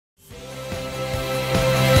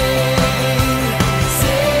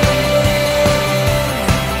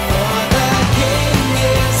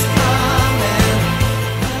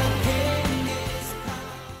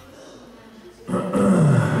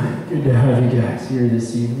guys here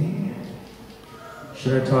this evening.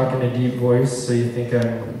 Should I talk in a deep voice so you think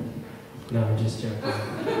I'm... No, I'm just joking. Do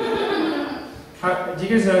you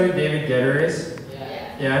guys know who David Guetter is?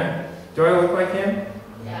 Yeah. Yeah? Do I look like him?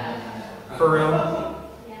 Yeah. For real?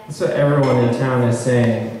 That's what everyone in town is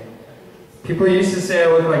saying. People used to say I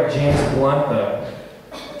look like James Blunt, though.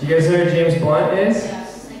 Do you guys know who James Blunt is?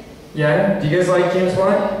 Yeah? Do you guys like James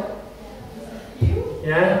Blunt?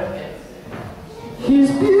 Yeah?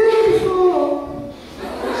 He's beautiful!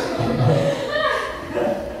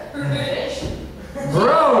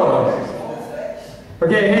 Bro!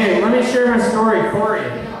 Okay, hey, let me share my story, Corey.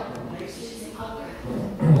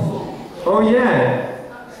 Oh yeah,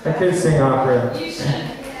 I could sing opera.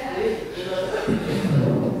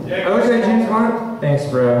 I look like James Bond? Thanks,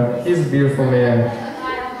 bro. He's a beautiful man.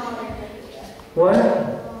 What?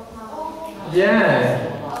 Yeah.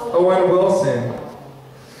 Owen Wilson.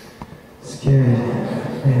 It's good.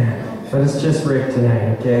 Man. But it's just Rick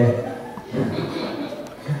tonight, okay?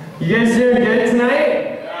 You guys doing good tonight?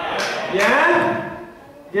 Yeah?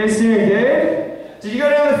 You guys doing good? Did you go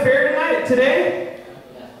down to the fair today?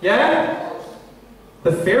 Yeah?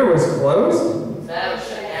 The fair was closed?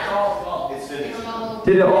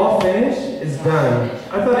 Did it all finish? It's done.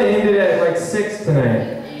 I thought it ended at like 6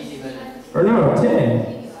 tonight. Or no,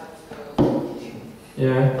 10.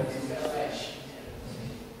 Yeah.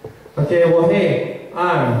 Okay, well, hey,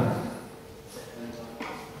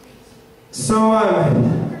 so,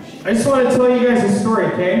 I just want to tell you guys a story,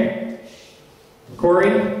 okay? Corey?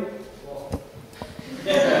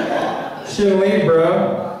 Shouldn't leave,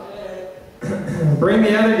 bro. Bring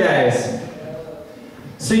the other guys.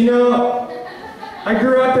 So, you know, I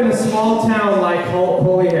grew up in a small town like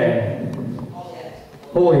Holyhead.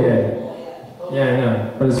 Holyhead. Yeah, I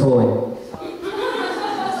know, but it's holy.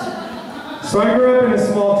 So I grew up in a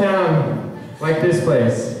small town like this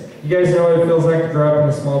place. You guys know what it feels like to grow up in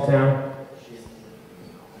a small town?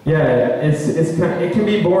 Yeah, it can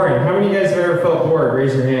be boring. How many of you guys have ever felt bored?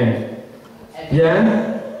 Raise your hand.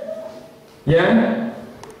 Yeah? Yeah?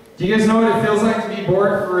 Do you guys know what it feels like to be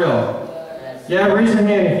bored for real? Yeah, raise your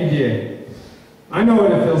hand if you do. I know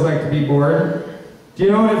what it feels like to be bored. Do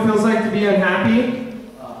you know what it feels like to be unhappy?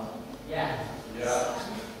 Yeah.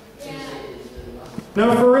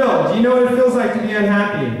 No, for real. Do you know what it feels like to be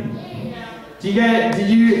unhappy? Do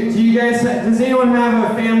you guys, does anyone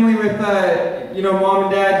have a family with, mom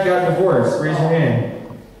and dad got divorced? Raise your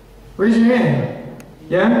hand. Raise your hand.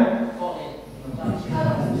 Yeah?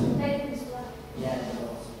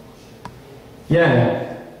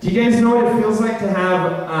 Yeah. Do you guys know what it feels like to have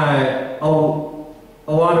a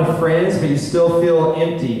lot of friends, but you still feel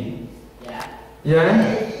empty?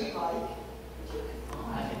 Yeah?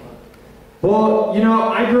 Well, you know,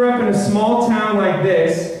 I grew up in a small town like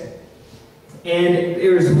this, and it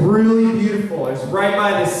was really beautiful. It was right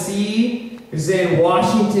by the sea. It was in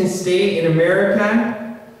Washington State in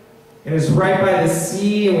America. It was right by the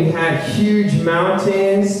sea, and we had huge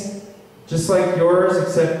mountains, just like yours,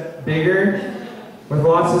 except bigger, with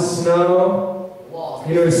lots of snow.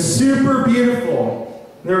 And it was super beautiful.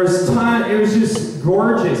 There was it was just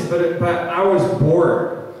gorgeous, but I was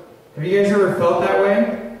bored. Have you guys ever felt that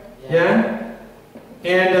way? Yeah?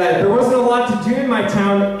 And there wasn't a lot to do in my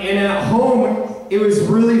town, and at home, it was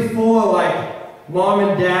really full of like mom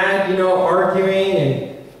and dad,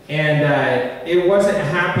 arguing, and it wasn't a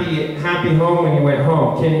happy home when you went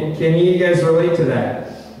home. Can you guys relate to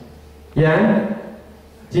that? Yeah?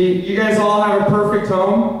 Do you guys all have a perfect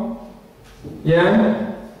home?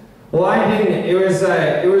 Yeah? Well, I didn't. It was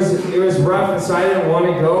rough, and so I didn't want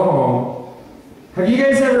to go home. Have you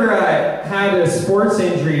guys ever had a sports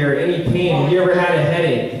injury or any pain? Have you ever had a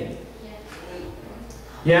headache?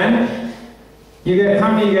 Yeah?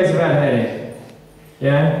 How many of you guys have had a headache?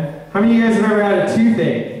 Yeah? How many of you guys have ever had a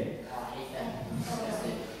toothache?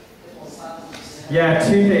 Yeah,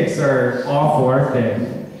 toothaches are awful, aren't they?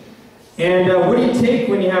 And what do you take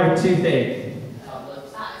when you have a toothache?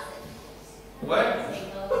 What?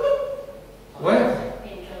 What?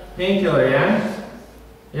 Painkiller, yeah?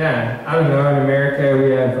 Yeah, I don't know, in America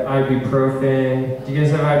we have ibuprofen. Do you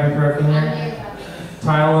guys have ibuprofen here?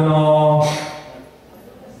 Tylenol.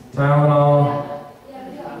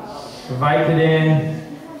 Vicodin.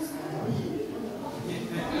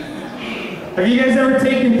 Have you guys ever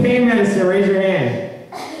taken pain medicine? Raise your hand.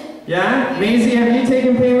 Yeah? Maisie, have you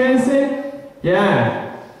taken pain medicine?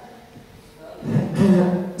 Yeah.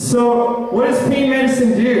 So, what does pain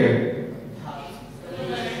medicine do?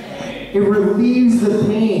 It relieves the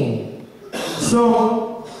pain.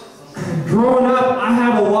 So, growing up, I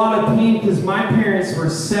had a lot of pain because my parents were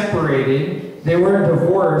separated. They weren't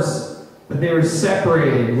divorced, but they were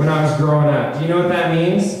separated when I was growing up. Do you know what that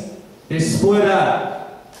means? They split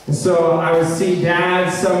up. And so I would see dad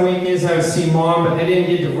some weekends, I would see mom, but they didn't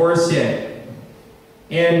get divorced yet.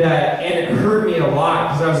 And it hurt me a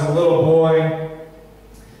lot because I was a little boy.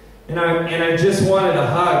 And I just wanted a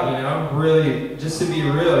hug, you know, really, just to be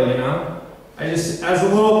real, you know. As a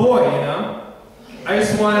little boy, you know, I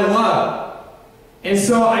just wanted love. And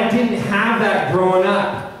so I didn't have that growing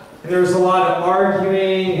up. And there was a lot of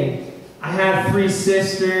arguing, and I had 3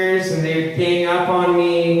 sisters, and they would gang up on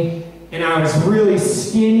me, and I was really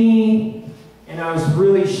skinny, and I was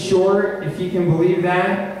really short, if you can believe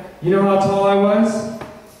that. You know how tall I was?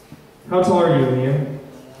 How tall are you, Liam?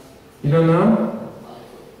 You don't know?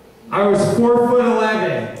 I was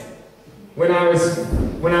 4'11" when I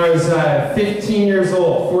was 15 years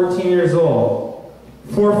old, 14 years old.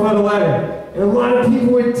 4'11". And a lot of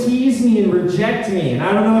people would tease me and reject me. And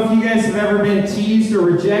I don't know if you guys have ever been teased or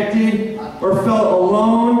rejected or felt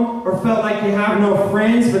alone or felt like you have no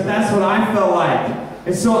friends, but that's what I felt like.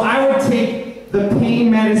 And so I would take the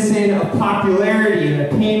pain medicine of popularity and the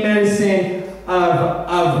pain medicine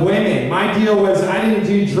of women. My deal was I didn't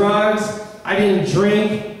do drugs, I didn't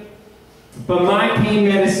drink, but my pain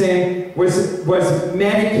medicine was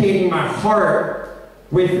medicating my heart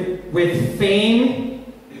with fame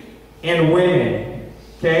and women.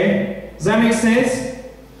 Okay? Does that make sense?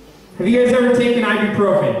 Have you guys ever taken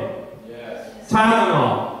ibuprofen? Yes.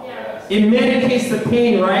 Tylenol? Yes. It medicates the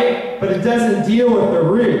pain, right? But it doesn't deal with the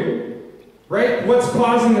root. Right? What's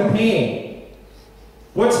causing the pain?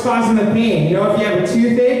 What's causing the pain? You know, if you have a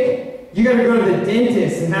toothache, you gotta go to the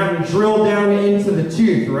dentist and have them drill down into the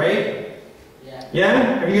tooth, right?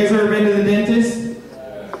 Yeah? Have you guys ever been to the dentist?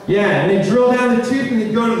 Yeah, and they drill down the tooth and they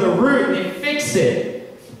go to the root and they fix it.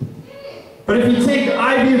 But if you take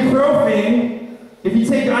ibuprofen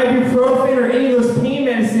or any of those pain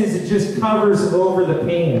medicines, it just covers over the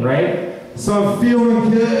pain, right? So I'm feeling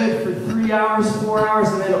good for 3 hours, 4 hours,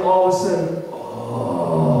 and then all of a sudden,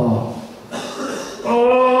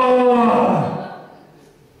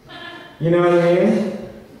 you know what I mean?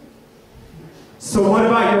 So what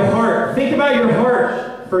about your heart? Think about your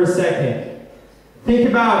heart for a second. Think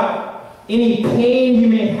about any pain you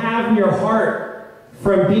may have in your heart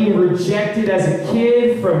from being rejected as a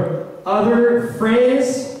kid, from other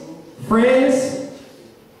friends,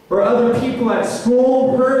 or other people at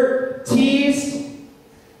school, hurt, teased.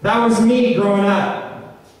 That was me growing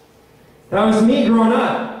up. That was me growing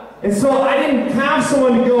up. And so I didn't have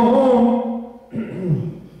someone to go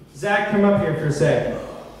home. Zach, come up here for a sec.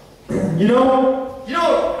 You know,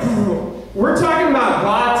 we're talking about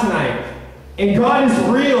God tonight. And God is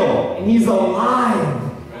real. And He's alive.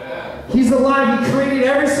 He's alive. He created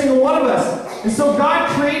every single one of us. And so God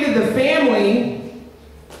created the family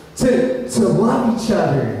to love each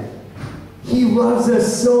other. He loves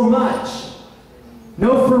us so much.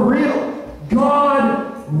 No, for real.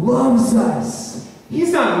 God loves us.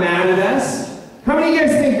 He's not mad at us. How many of you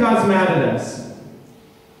guys think God's mad at us?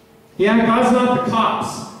 Yeah, God's not the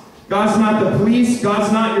cops. God's not the police.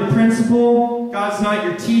 God's not your principal. God's not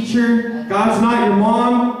your teacher. God's not your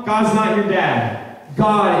mom. God's not your dad.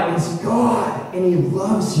 God is God, and He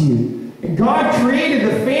loves you. And God created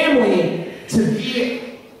the family to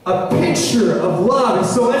be a picture of love. And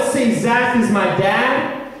so let's say Zach is my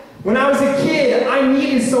dad. When I was a kid, I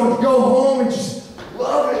needed someone to go home and just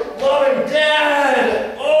love him,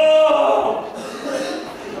 Dad. Oh!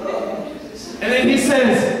 And then he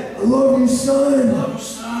says, I love you, son. I love you,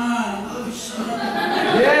 son. I love you, son.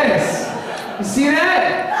 Yes. You see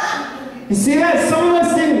that? You see that? Some of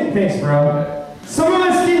us didn't. Thanks, bro. Some of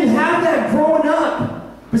us didn't have that growing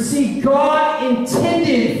up. But see, God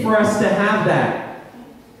intended for us to have that.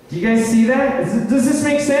 Do you guys see that? Does this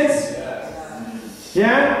make sense? Yes.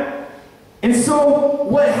 Yeah? And so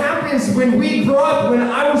what happens when we grow up, when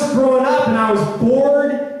I was growing up and I was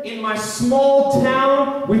bored in my small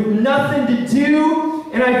town with nothing to do,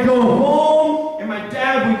 and I'd go home and my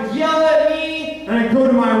dad would yell at me, and I'd go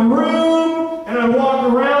to my room and I'd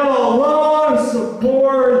walk around all alone. I'm so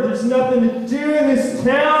bored, there's nothing to do in this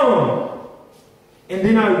town. And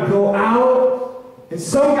then I would go out, and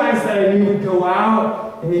some guys that I knew would go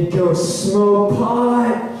out and they'd go smoke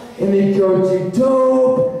pot, and they'd go do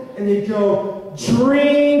dope, and they'd go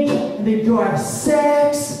drink, and they'd go have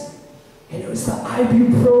sex. And it was the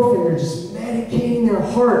ibuprofen. They're just medicating their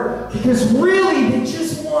heart because really they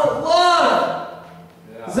just want love.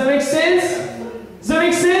 Yeah. Does that make sense? Does that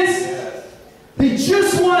make sense? Yeah. They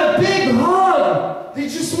just want a big hug. They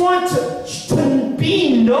just want to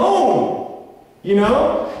be known. You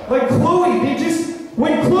know? Like Chloe,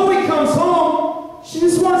 when Chloe comes home, she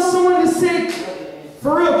just wants someone to say,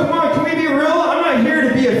 For real, come on, can we be real? I'm not here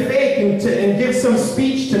to be a fake and give some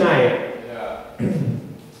speech tonight. Yeah.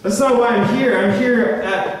 That's not why I'm here.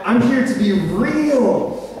 I'm here to be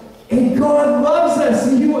real. And God loves us.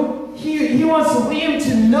 And he wants Liam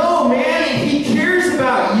to know, man, He cares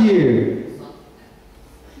about you.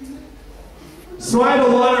 So I had a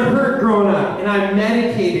lot of hurt growing up, and I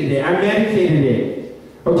medicated it.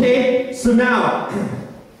 Okay? So now,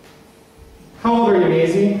 how old are you,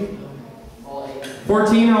 Maisie?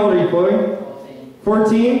 14? How old are you, Chloe?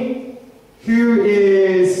 14? Who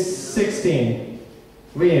is 16?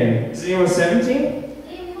 Liam. Is anyone 17?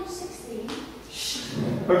 Liam was 16.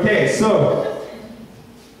 Okay, so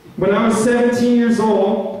when I was 17 years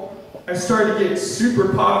old, I started to get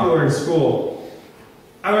super popular in school.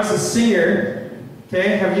 I was a singer.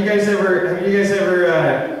 Okay, do you guys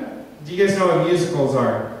know what musicals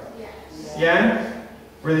are? Yes. Yeah?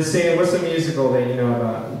 Where they sing, what's the musical that you know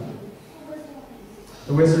about?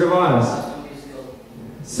 The Wizard of Oz.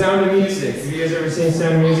 Sound of Music. Have you guys ever seen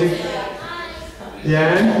Sound of Music?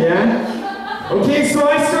 Yeah? Yeah? Okay, so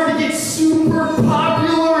I started to get super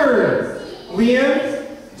popular. Liam?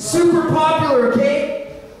 Super popular,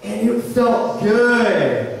 okay? And it felt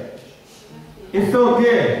good. It felt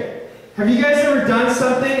good. Have you guys ever done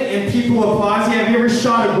something and people applaud you? Have you ever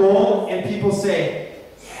shot a goal and people say,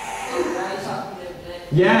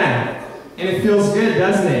 yeah, and it feels good,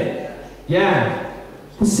 doesn't it? Yeah.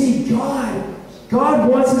 Well, see, God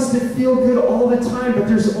wants us to feel good all the time, but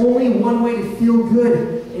there's only one way to feel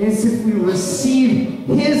good, and it's if we receive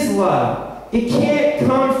His love. It can't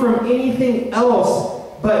come from anything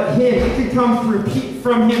else but Him. It could come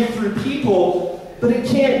from Him through people, but it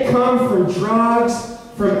can't come from drugs,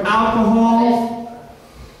 from alcohol.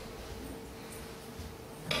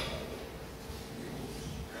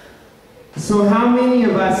 So how many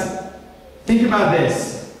of us, think about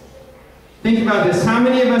this. Think about this. How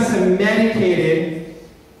many of us have medicated?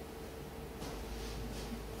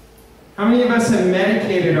 How many of us have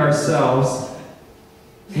medicated ourselves?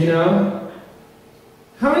 You know?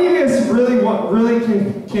 How many of you guys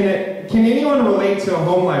can anyone relate to a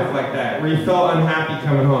home life like that, where you felt unhappy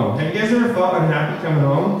coming home? Have you guys ever felt unhappy coming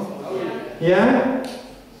home? Yeah?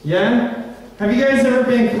 Yeah? Have you guys ever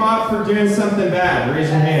been caught for doing something bad? Raise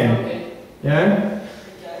your hand. Yeah?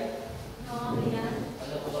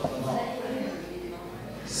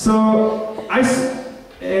 So,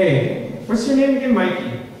 hey, what's your name again?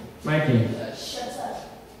 Mikey. Shut up.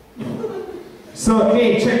 So,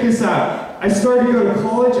 hey, check this out. I started to go to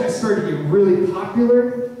college, I started to get really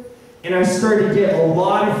popular, and I started to get a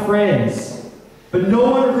lot of friends. But no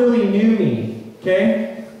one really knew me,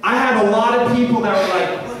 okay? I had a lot of people that were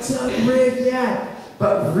like, what's up, Rick? Yeah.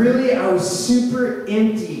 But really, I was super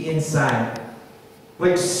empty inside.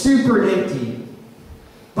 Like, super empty.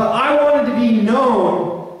 But I wanted to be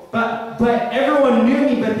known, but everyone knew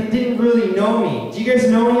me, but they didn't really know me. Do you guys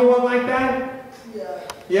know anyone like that? Yeah.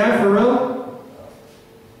 Yeah, for real?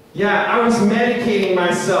 Yeah, I was medicating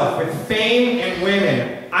myself with fame and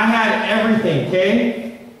women. I had everything,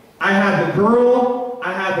 okay? I had the girl,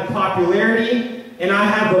 I had the popularity, and I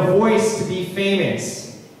had the voice to be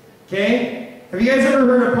famous. Okay? Have you guys ever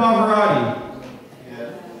heard of Pavarotti? Yeah.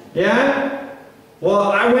 Yeah?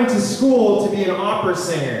 Well, I went to school to be an opera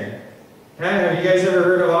singer. Okay? Have you guys ever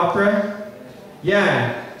heard of opera?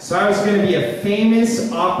 Yeah. So I was going to be a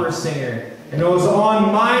famous opera singer. And I was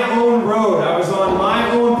on my own road. I was on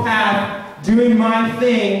my own path, doing my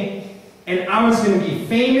thing. And I was going to be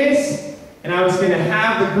famous. And I was going to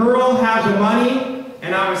have the girl, have the money.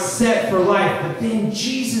 And I was set for life. But then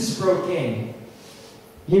Jesus broke in.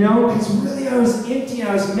 You know, because really I was empty.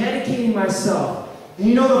 I was medicating myself. And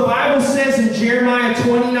you know, the Bible says in Jeremiah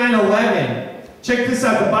 29:11, check this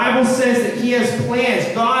out. The Bible says that He has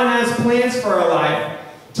plans. God has plans for our life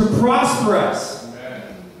to prosper us.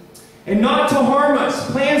 And not to harm us.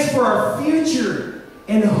 Plans for our future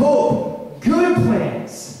and hope. Good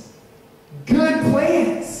plans. Good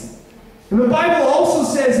plans. And the Bible also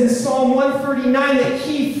says in Psalm 139 that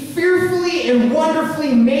He fearfully and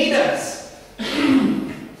wonderfully made us.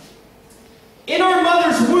 In our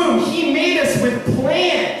mother's womb, He made us with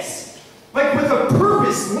plans. Like with a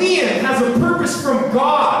purpose. Liam has a purpose from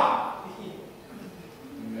God.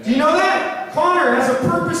 Do you know that? Connor has a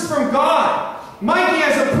purpose from God. Mikey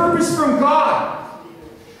has a purpose from God.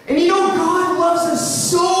 And you know, God loves us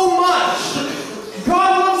so much.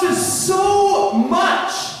 God loves us so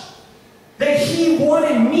much that He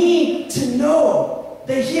wanted me to know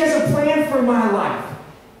that He has a plan for my life.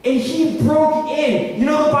 And He broke in. You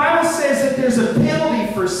know, the Bible says that there's a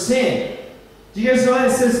penalty for sin. Do you guys know that?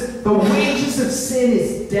 It says the wages of sin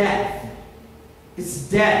is death. It's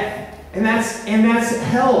death. And that's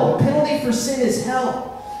hell. The penalty for sin is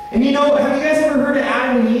hell. And you know, have you guys ever heard of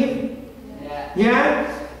Adam and Eve? Yeah.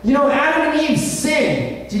 Yeah? You know, Adam and Eve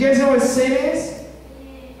sinned. Do you guys know what sin is?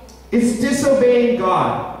 It's disobeying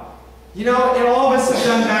God. You know, and all of us have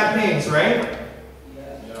done bad things, right?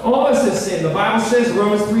 All of us have sinned. The Bible says,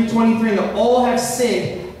 Romans 3:23, that all have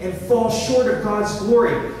sinned and fall short of God's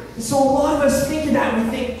glory. And so a lot of us think of that and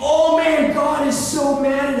we think, oh man, God is so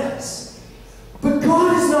mad at us. But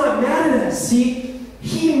God is not mad at us. See,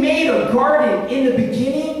 He made a garden in the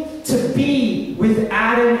beginning to be with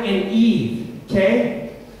Adam and Eve.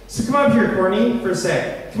 Okay? So come up here, Courtney, for a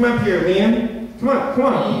sec. Come up here, Liam. Come on, come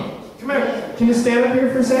on. Come on. Can you stand up here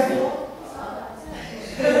for a second?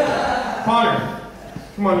 Connor.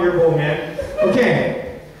 Come on, you're a bold man.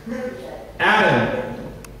 Okay. Adam,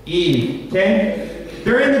 Eve, okay?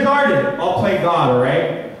 They're in the garden. I'll play God, all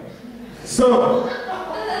right? So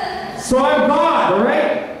I'm God, all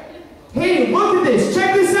right? Hey, look at this.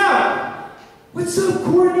 Check this out. What's up,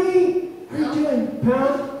 Courtney? How you doing,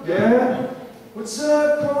 Pound? Yeah. What's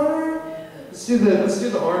up, Connor? Let's do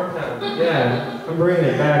the arm pound. Yeah. I'm bringing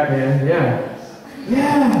it back, man. Yeah.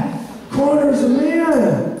 Yeah. Connor's a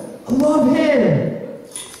man. I love him.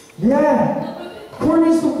 Yeah.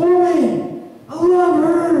 Courtney's the woman. I love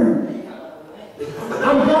her.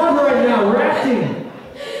 I'm God right now. We're acting.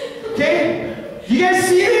 Okay? You guys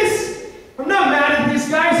see this? I'm not mad at these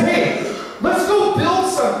guys. Hey, let's go build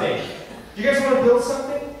something. You guys want to build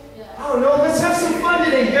something? I don't know. Let's have some fun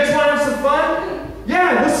today. You guys want to have some fun?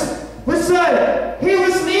 Yeah. Let's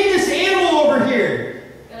name this animal over here.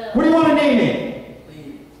 What do you want to name it?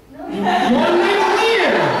 You want to name it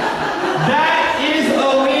Liam? That is a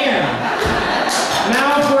lamb.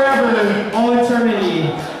 Now forever, all eternity.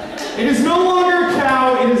 It is no longer a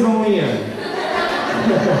cow, it is a lamb.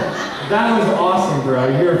 That was awesome, bro.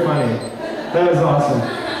 You were funny. That was awesome.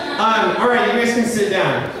 All right, you guys can sit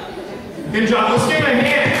down. Good job. Let's give him a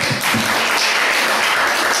hand.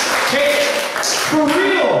 Hey, for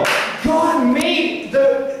real, God made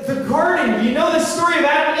the garden. You know the story of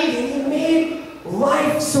Adam and Eve? And He made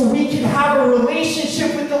life so we can have a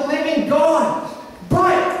relationship with the living God.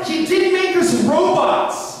 But He didn't make us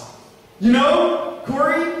robots. You know,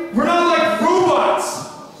 Corey? We're not like robots.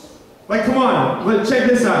 Like, come on, check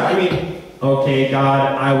this out. I mean, okay,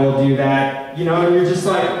 God, I will do that. You know, and you're just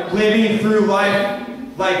like living through life,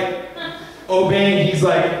 like obeying. He's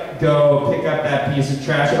like, go pick up that piece of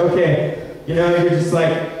trash. Okay. You know, you're just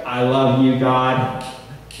like, I love you, God.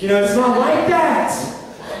 You know, it's not like that.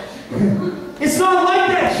 It's not like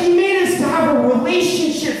that. He made us to have a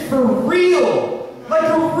relationship for real. Like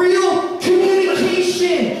a real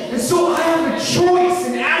communication. And so I have a choice,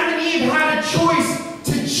 and Adam and Eve had a choice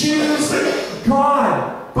to choose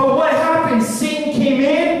God. But what happened? Sin came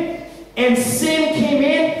in, and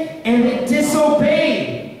they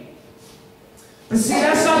disobeyed. But see,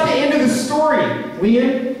 that's not the end of the story,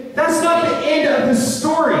 Liam. That's not the end of the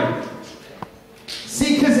story.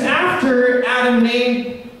 See, because after Adam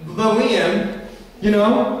named the Liam, you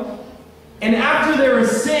know, and after there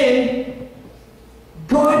was sin,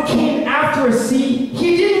 God came after us. See,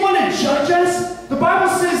 He didn't want to judge us. The Bible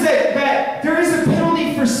says that there is a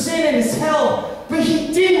penalty for sin and it's hell, but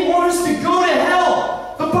He didn't want us to go to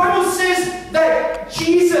hell. The Bible says that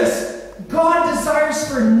Jesus, God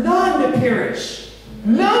desires for none to perish,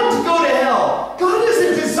 none to go to hell. God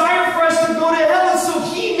doesn't desire for us to go to hell, and so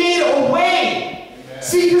He made a way. Amen.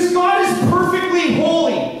 See, because God is perfectly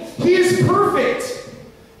holy. He is perfect.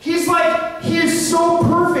 He is so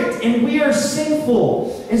perfect, and we are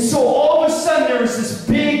sinful. And so all of a sudden there was this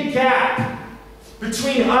big gap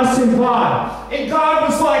between us and God. And God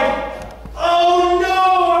was like, oh no,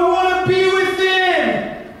 I want to be with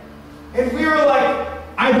Him. And we were like,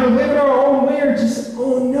 either living our own way or just,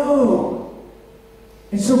 oh no.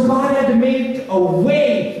 And so God had to make a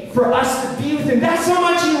way for us to be with Him. That's how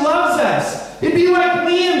much He loves us. It'd be like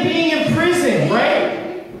Liam being in prison,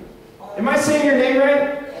 right? Am I saying your name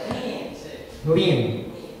right? Liam.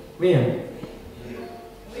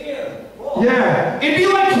 Yeah. It'd be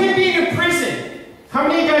like him being in prison. How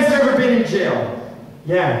many of you guys have ever been in jail?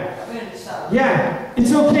 Yeah. Yeah.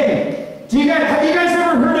 It's okay. Have you guys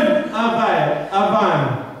ever heard of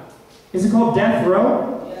is it called death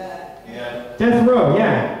row? Yeah. Death row,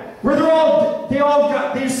 yeah. Where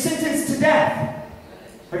they're sentenced to death.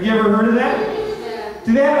 Have you ever heard of that? Yeah.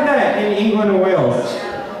 Do they have that in England and Wales?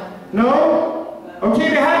 No? Okay,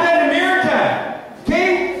 they have that in America.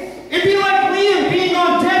 Okay? It'd be like Liam being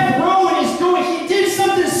on death row and he did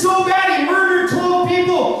something so bad, he murdered 12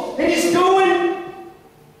 people, and he's going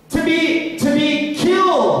to be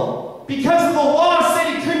killed because of the law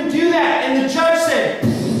said he couldn't do that, and the judge said,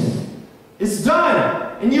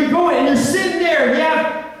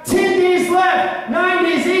 that? 9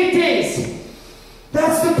 days, 8 days.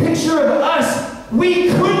 That's the picture of us. We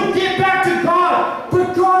couldn't get back to God,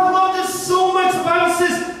 but God loved us so much. The Bible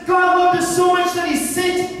says God loved us so much that He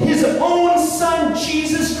sent His own Son,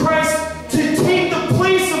 Jesus Christ, to take the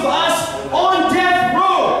place of us on death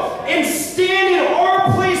row and stand in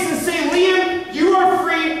our place and say, Liam, you are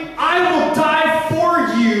free. I will die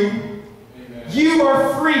for you. You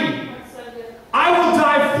are free. I will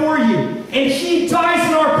die for you. And He dies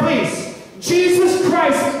in our place. Jesus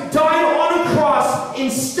Christ died on a cross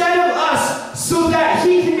instead of us so that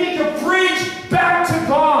He can make a bridge back to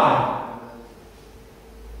God.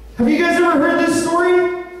 Have you guys ever heard this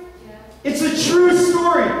story? It's a true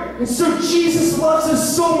story. And so Jesus loves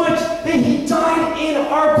us so much that He died in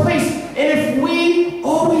our place. And if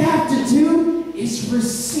all we have to do is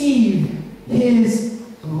receive His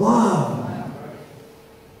love.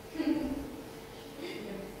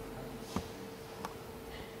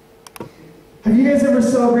 Have you guys ever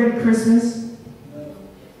celebrated Christmas?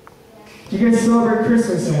 Do you guys celebrate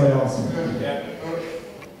Christmas somewhere else?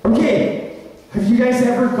 Okay. Have you guys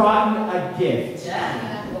ever gotten a gift?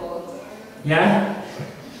 Yeah?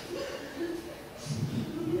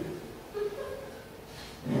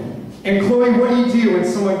 And Chloe, what do you do when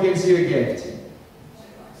someone gives you a gift?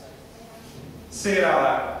 Say it out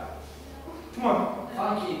loud. Come on.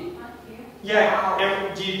 Funky. Yeah.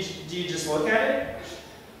 And do you just look at it?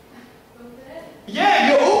 Yeah,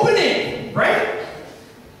 you open it, right?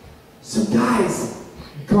 So guys,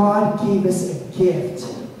 God gave us a gift.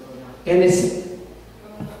 And it's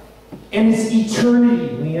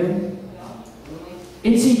eternity, Liam.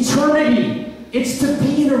 It's eternity. It's to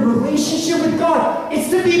be in a relationship with God. It's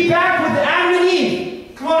to be back with Adam and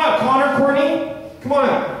Eve. Come on up, Connor, Courtney. Come on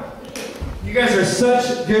up. You guys are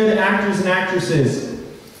such good actors and actresses.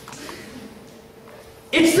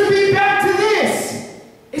 It's to be back to this.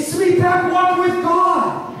 It's to be back walking with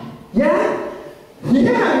God. Yeah?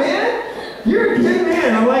 Yeah, man. You're a good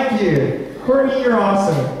man. I like you. Courtney, you're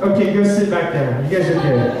awesome. Okay, go sit back down. You guys are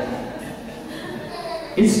good.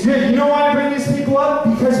 It's good. You know why I bring these people up?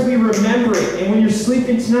 Because we remember it. And when you're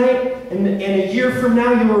sleeping tonight, and a year from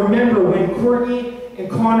now, you'll remember when Courtney and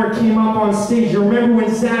Connor came up on stage. You'll remember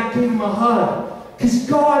when Zach gave them a hug. Because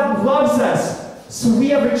God loves us. So we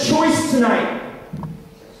have a choice tonight.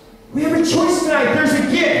 We have a choice tonight. There's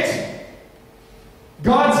a gift.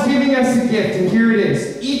 God's giving us a gift, and here it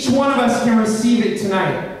is. Each one of us can receive it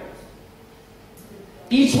tonight.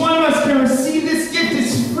 Each one of us can receive this gift.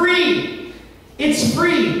 It's free. It's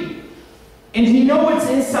free. And do you know what's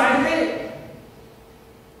inside of it?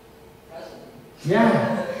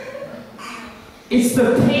 Yeah. It's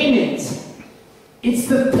the payment. It's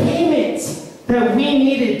the payment that we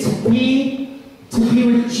needed to be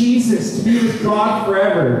with Jesus, to be with God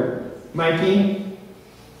forever. Mikey?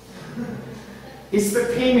 It's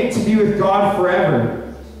the payment to be with God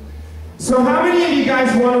forever. So how many of you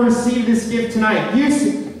guys want to receive this gift tonight?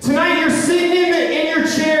 Tonight you're sitting in your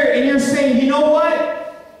chair and you're saying, you know what?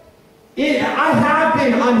 I have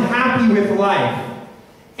been unhappy with life.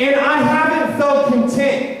 And I haven't felt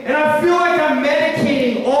content. And I feel like I'm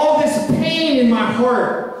medicating all this pain in my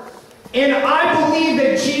heart. And I believe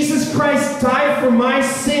that Jesus Christ died for my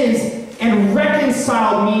sins and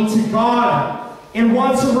reconciled me to God and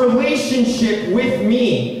wants a relationship with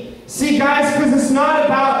me. See, guys, because it's not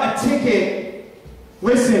about a ticket.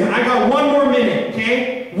 Listen, I got 1 more minute,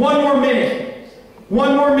 okay? 1 more minute.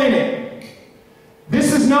 1 more minute.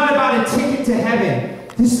 This is not about a ticket to heaven.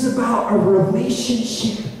 This is about a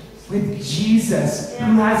relationship with Jesus,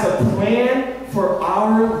 who has a plan for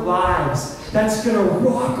our lives that's going to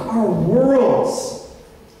rock our worlds.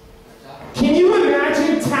 Can you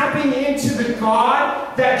imagine tapping into the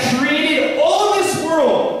God that created all this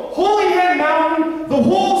world? Holy Head Mountain, the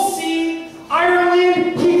whole sea,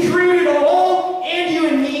 Ireland, He created all, and you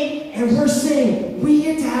and me, and we're saying, we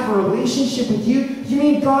get to have a relationship with you. You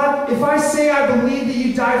mean, God, if I say I believe that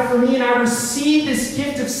you died for me and I receive this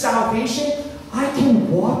gift of salvation, I can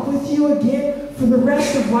walk with you again for the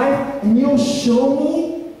rest of life, and you'll show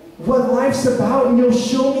me what life's about, and you'll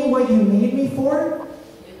show me what you made me for?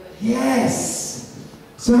 Yes.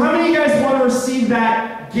 So how many of you guys want to receive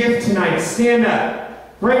that gift tonight? Stand up.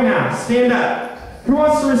 Right now. Stand up. Who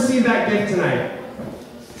wants to receive that gift tonight?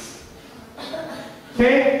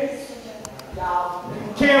 Okay?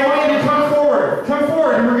 Okay, I want you to come forward. Come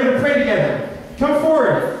forward, and we're going to pray together. Come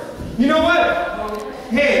forward. You know what?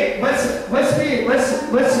 Hey, let's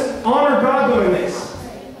honor God doing this.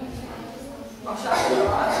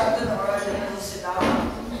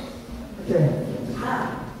 Okay.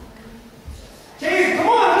 Okay, come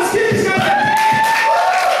on, let's get this guy.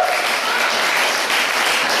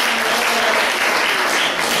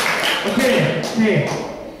 Okay.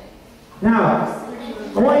 Now,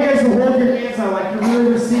 I want you guys to hold your hands out like you're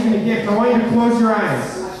really receiving a gift. I want you to close your eyes.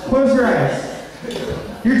 Close your eyes.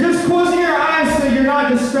 You're just closing your eyes so you're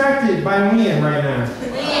not distracted by Liam right now.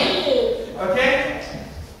 Okay?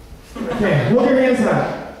 Okay, hold your hands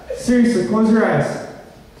out. Seriously, close your eyes.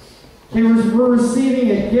 Okay, we're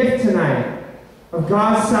receiving a gift tonight of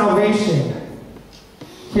God's salvation.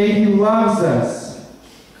 Okay, He loves us.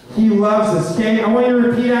 He loves us. Okay, I want you to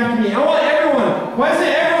repeat after me. I want everyone. Why doesn't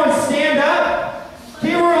everyone stand up?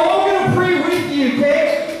 Okay, we're all going to pray with you,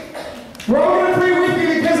 okay? We're all going to pray with you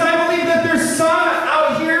because I believe that there's some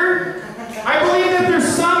out here. I believe that there's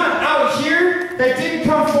some out here that didn't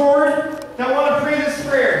come forward that want to pray this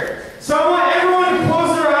prayer. So I want everyone to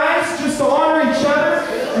close their eyes just to honor each other.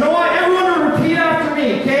 And I want everyone to repeat after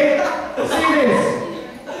me, okay? Say this.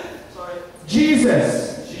 Jesus.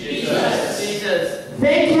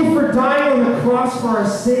 Thank you for dying on the cross for our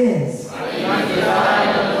sins.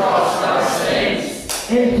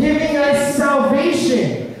 And giving us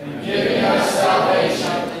salvation.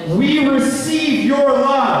 We receive your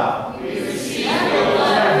love. We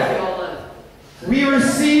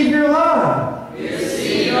receive your love.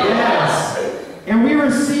 Yes. And we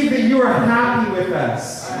receive that you are happy with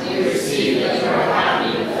us.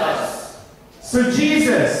 So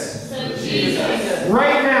Jesus,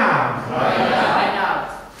 right now,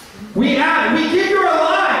 we give you our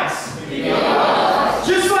lives.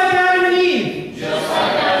 Just like Adam and Eve.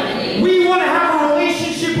 We want to have a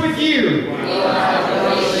relationship with you.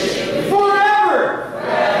 Forever.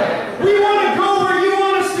 We want to go where you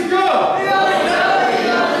want us to go.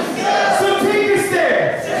 So take us there.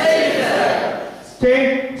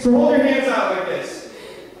 Okay? So hold your hands out like this.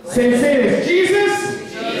 Say this. Jesus,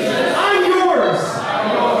 I'm yours.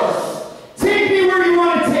 Take me where you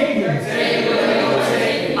want to take me.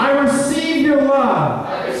 I receive your love.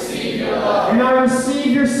 And I receive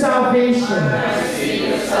your salvation.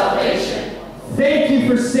 Thank you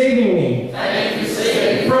for saving me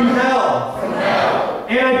from hell.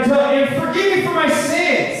 And forgive me for my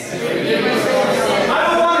sins. I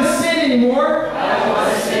don't want to sin anymore. I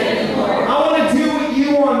want to do what you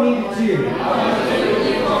want me to do.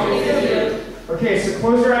 Okay, so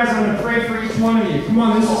close your eyes. I'm going to pray for each one of you. Come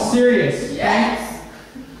on, this is serious. Yes.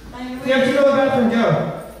 If you have to go to the bathroom, go.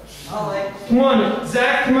 Come on,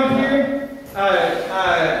 Zach, come up here.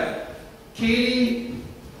 Katie,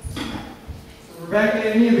 Rebecca,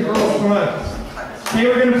 any of the girls, come up. Okay,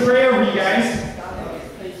 we're going to pray over you guys.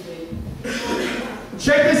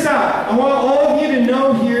 Check this out. I want all of you to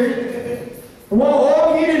know here.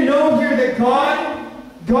 That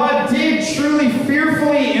God did truly,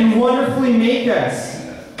 fearfully, and wonderfully make us.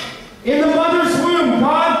 In the mother's womb,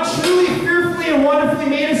 God truly, fearfully, and wonderfully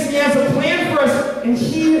made us. He has a plan for us, and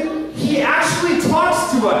He actually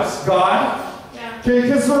talks to us, God. Okay,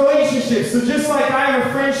 because of relationships. So just like I have a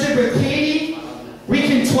friendship with Katie, we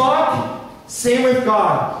can talk. Same with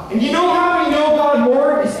God. And you know how we know God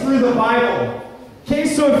more is through the Bible. Okay,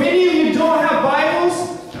 so if any of you don't have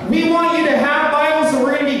Bibles, we want you to have Bibles, and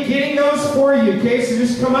we're going to be getting those for you. Okay, so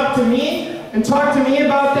just come up to me and talk to me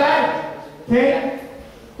about that. Okay?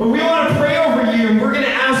 But we want to pray over you, and we're going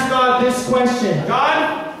to ask God this question.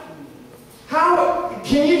 God,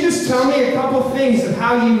 can you just tell me a couple things of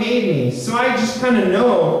how you made me, so I just kind of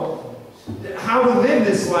know how to live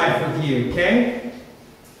this life with you, okay?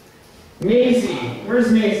 Maisie.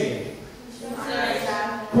 Where's Maisie?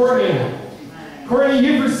 Courtney. Courtney,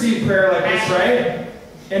 you've received prayer like this, right?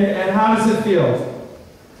 And how does it feel?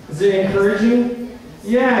 Is it encouraging?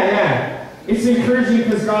 Yeah. It's encouraging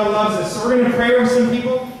because God loves us. So we're going to pray over some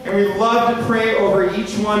people, and we'd love to pray over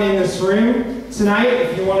each one in this room tonight.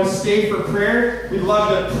 If you want to stay for prayer, we'd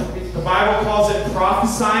love to. The Bible calls it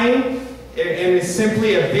prophesying, and it's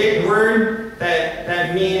simply a big word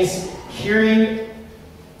that means hearing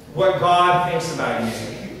what God thinks about you.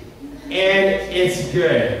 And it's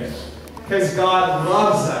good because God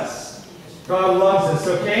loves us. God loves us,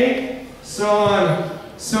 okay?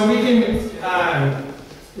 So we can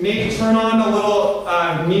maybe turn on a little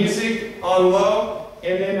music on low,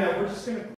 and then we're just going to